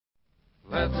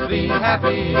Let's be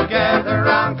happy, gather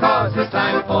round, 'cause it's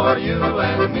time for you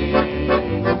and me.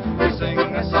 We sing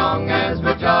a song as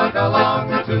we jog along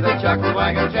to the Chuck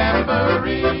Wagon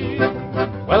Jamboree.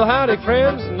 Well, howdy,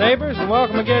 friends and neighbors, and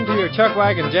welcome again to your Chuck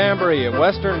Wagon Jamboree of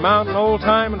Western, mountain,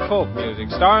 old-time, and folk music,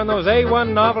 starring those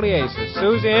A1 novelty aces,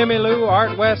 Susie, Emmylou,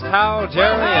 Art West, Howell,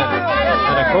 Jerry,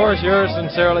 and of course, yours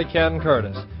sincerely, Ken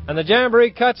Curtis. And the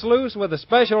Jamboree cuts loose with a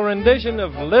special rendition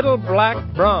of Little Black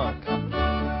Bronc.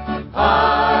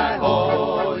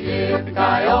 Hi-ho,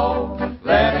 yippee-ki-yo,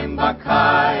 let him buck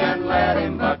high and let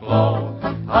him buck low.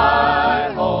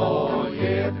 Hi-ho,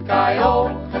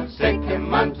 yippee-ki-yo, sick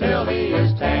him until he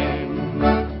is tame.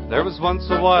 There was once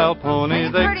a wild pony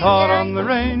they caught on the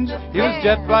range. He was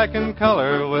jet black in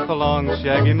color with a long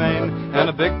shaggy mane, and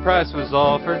a big price was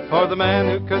offered for the man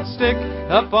who could stick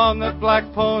up on that black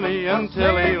pony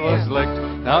until he was licked.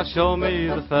 Now show me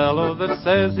the fellow that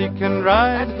says he can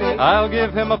ride. I'll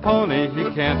give him a pony, he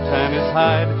can't tan his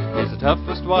hide. He's the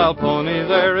toughest wild pony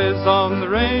there is on the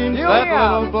range, that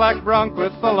little black bronc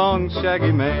with the long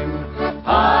shaggy mane.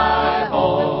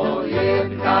 Hi-ho,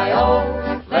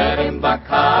 yippee-ki-yo, let him buck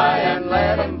high and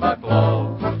let him buck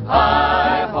low.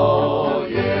 Hi-ho,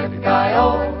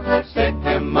 yippee-ki-yo, stick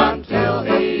him until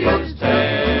he is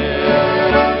tame.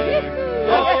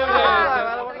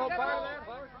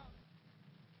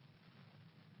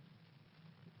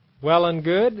 Well and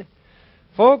good.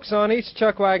 Folks, on each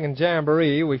Chuck Wagon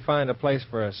Jamboree, we find a place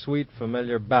for a sweet,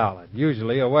 familiar ballad,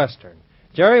 usually a Western.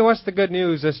 Jerry, what's the good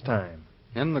news this time?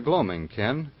 In the gloaming,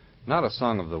 Ken. Not a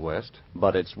song of the West.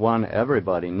 But it's one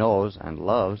everybody knows and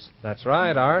loves. That's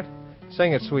right, Art.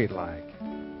 Sing it sweet-like.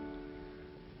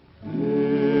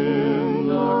 In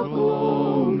the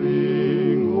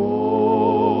gloaming,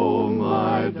 oh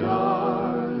my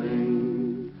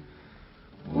darling,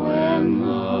 when the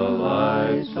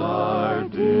lights are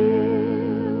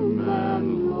dim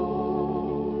and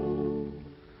low,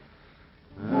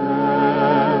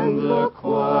 and the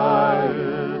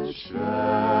quiet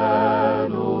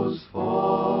shadows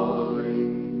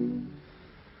falling,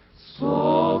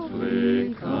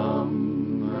 softly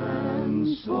come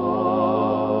and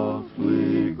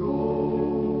softly go.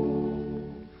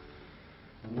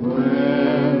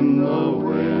 When the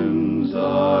winds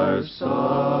are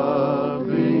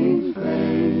sobbing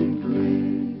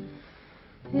faintly,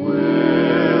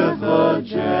 with a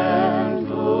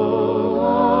gentle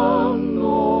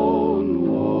unknown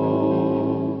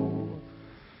woe,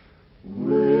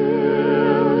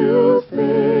 will you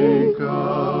think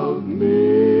of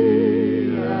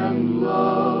me and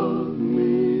love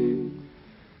me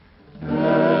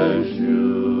as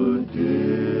you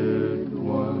did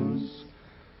once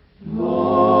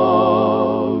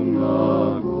long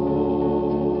ago?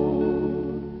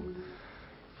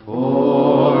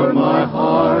 For my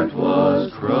heart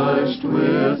was crushed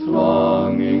with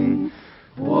longing.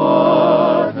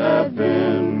 What had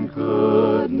been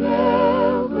could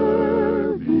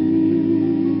never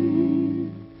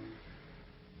be.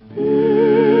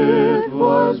 It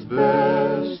was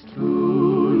best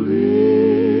to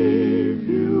leave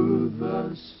you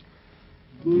thus,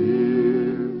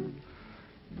 dear,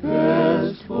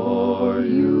 best for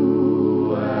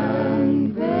you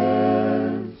and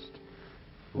best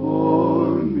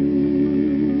for me.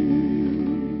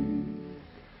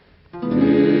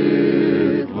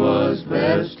 It was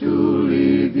best to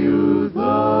leave you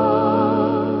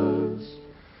thus,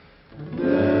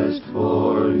 best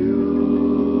for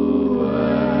you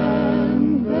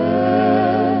and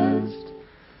best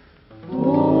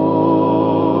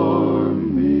for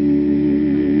me.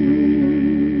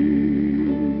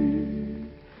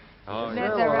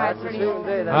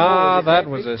 Ah, that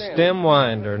was a stem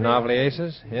winder, novelty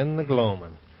aces, in the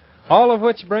gloaming. All of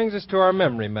which brings us to our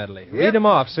memory medley. Read them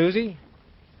off, Susie.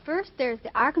 First, there's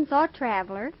the Arkansas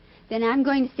Traveler. Then I'm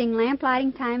going to sing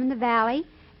Lamplighting Time in the Valley.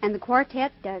 And the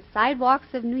quartet does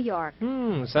Sidewalks of New York.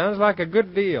 Sounds like a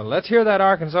good deal. Let's hear that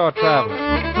Arkansas Traveler.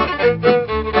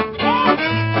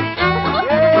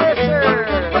 Yes, sir.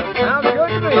 Sounds good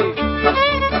to me.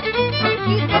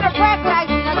 He's been a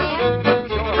practicing again.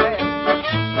 Sure has.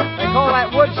 They call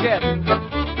that woodshed.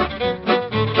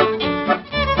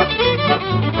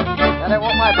 That ain't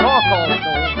what my pa calls it,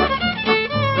 though.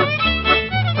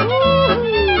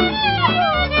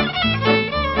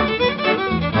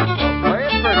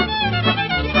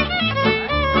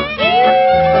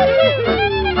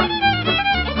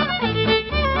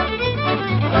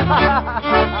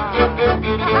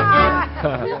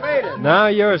 Now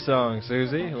your song,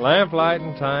 Susie.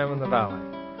 Lamplighting Time in the Valley.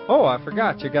 Oh, I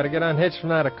forgot. You got to get unhitched from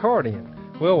that accordion.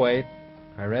 We'll wait.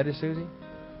 Are you ready, Susie?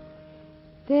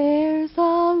 There's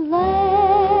a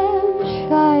lamp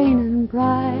shining and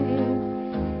bright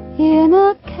in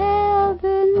a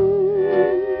cabin.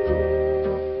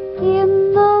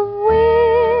 In the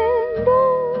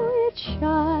window it's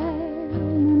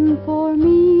shining for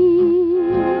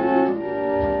me,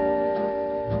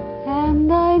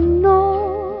 and I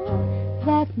know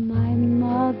that my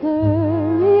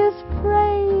mother is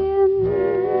praying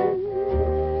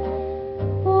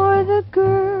for the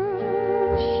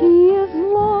girl she is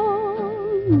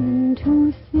longing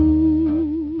to see.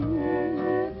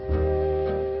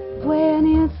 When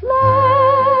it's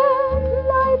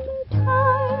lamplighting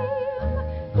time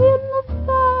in the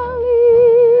valley,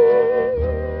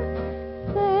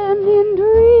 then in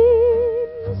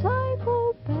dreams I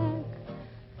go back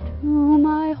to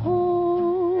my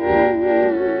home.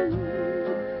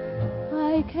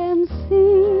 I can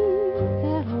see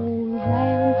that old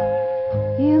lamp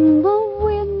in the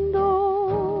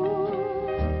window.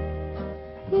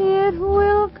 It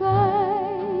will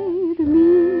guide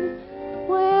me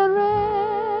wherever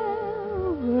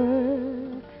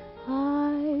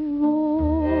I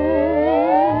roam.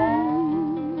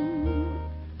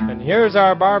 And here's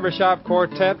our barbershop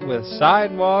quartet with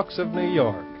Sidewalks of New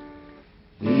York.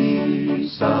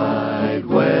 East side,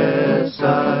 west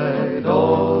side,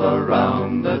 all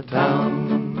around the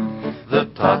town. The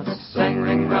tots sang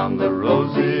ring round the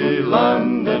rosy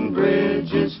London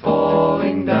Bridge is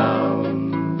falling down.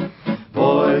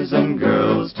 Boys and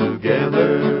girls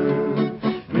together,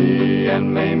 me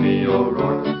and Mamie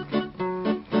O'Rourke,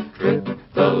 trip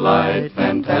the light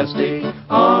fantastic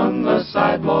on the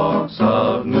sidewalks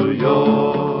of New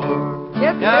York.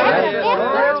 Yep.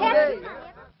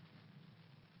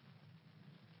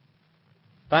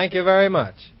 Thank you very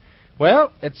much.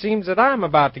 Well, it seems that I'm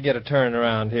about to get a turn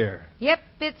around here. Yep,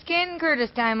 it's Ken Curtis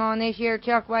time on this here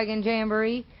Chuck Wagon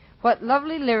Jamboree. What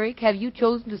lovely lyric have you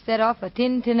chosen to set off a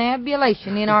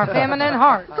tintinnabulation in our feminine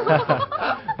heart?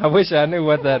 I wish I knew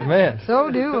what that meant.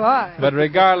 So do I. But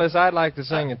regardless, I'd like to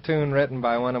sing a tune written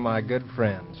by one of my good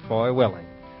friends, Foy Willing.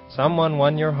 Someone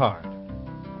Won Your Heart.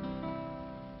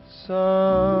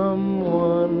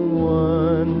 Someone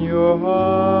won your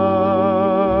heart,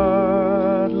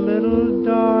 little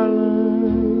darling.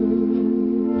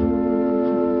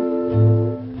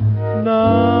 Now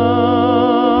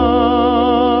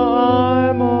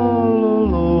I'm all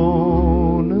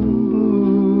alone and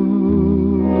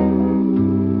blue.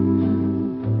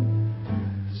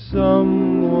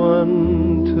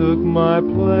 Someone took my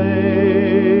place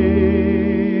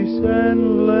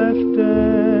and left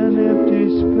an empty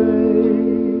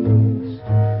space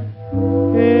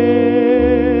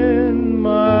in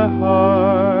my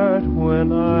heart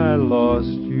when I lost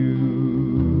you.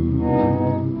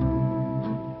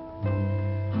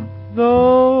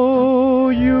 Though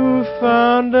you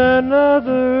found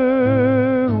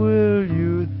another, will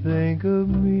you think of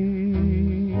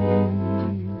me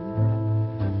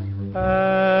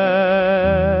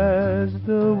as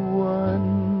the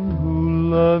one who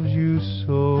loves you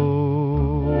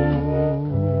so?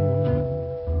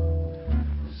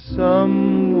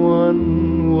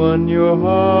 Someone won your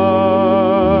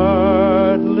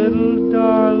heart, little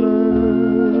darling.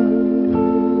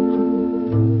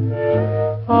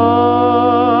 I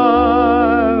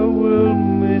will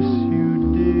miss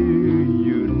you, dear,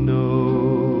 you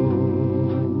know.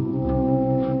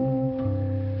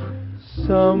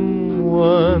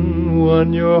 Someone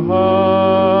won your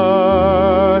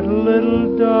heart,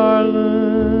 little darling.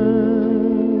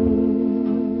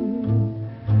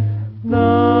 Now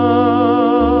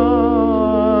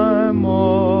I'm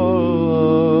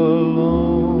all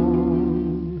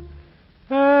alone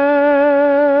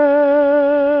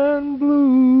and blue.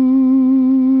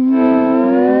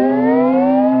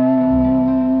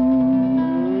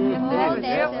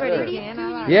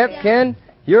 Yep, Ken,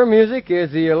 your music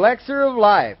is the elixir of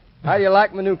life. How do you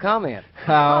like my new comment?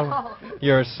 How?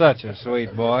 You're such a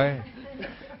sweet boy.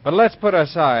 But let's put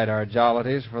aside our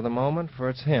jollities for the moment, for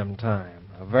it's hymn time,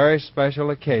 a very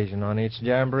special occasion on each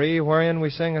jamboree wherein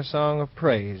we sing a song of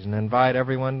praise and invite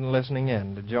everyone listening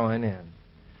in to join in.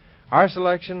 Our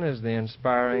selection is the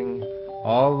inspiring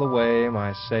All the Way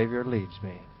My Savior Leads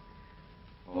Me.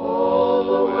 All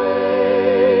the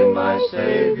way my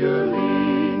Savior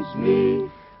leads me,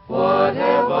 what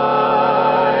have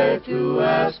I to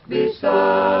ask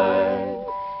beside?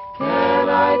 Can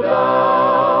I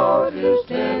doubt His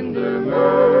tender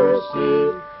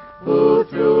mercy, who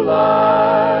through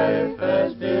life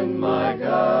has been my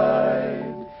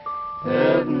guide?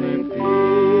 Heavenly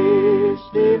peace,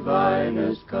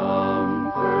 divinest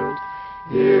comfort,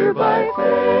 here by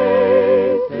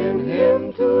faith in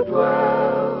Him to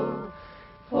dwell.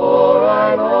 For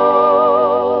I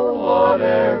know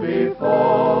whate'er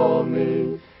befall me,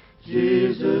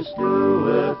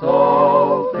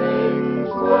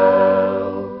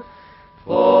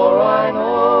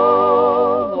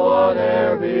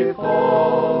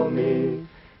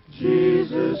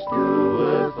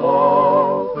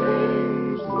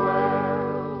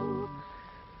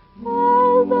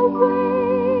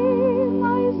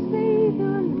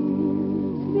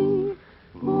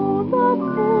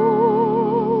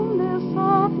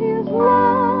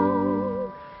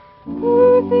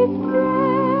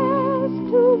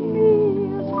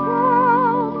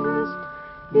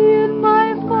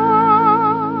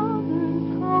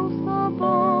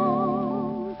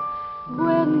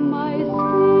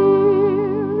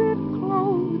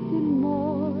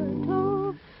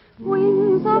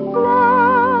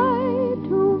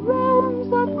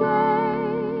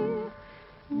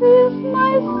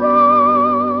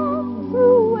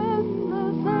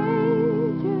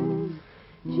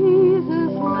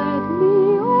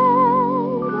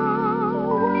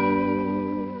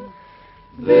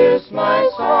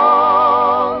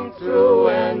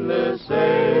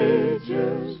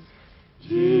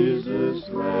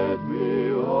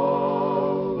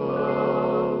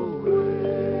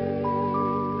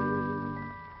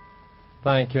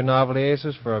 Thank you, Novelty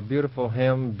Aces, for a beautiful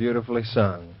hymn, beautifully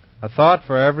sung. A thought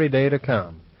for every day to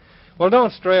come. Well,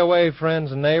 don't stray away,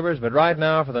 friends and neighbors, but right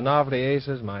now for the Novelty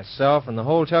Aces, myself, and the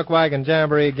whole Chuck Wagon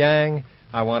Jamboree gang,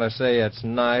 I want to say it's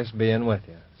nice being with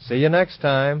you. See you next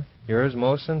time. Yours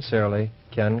most sincerely,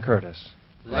 Ken Curtis.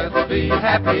 Let's be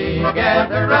happy,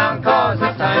 gather round, 'cause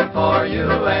it's time for you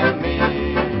and me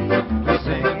to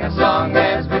sing a song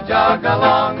as we jog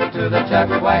along to the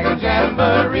Chuck Wagon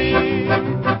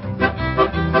Jamboree.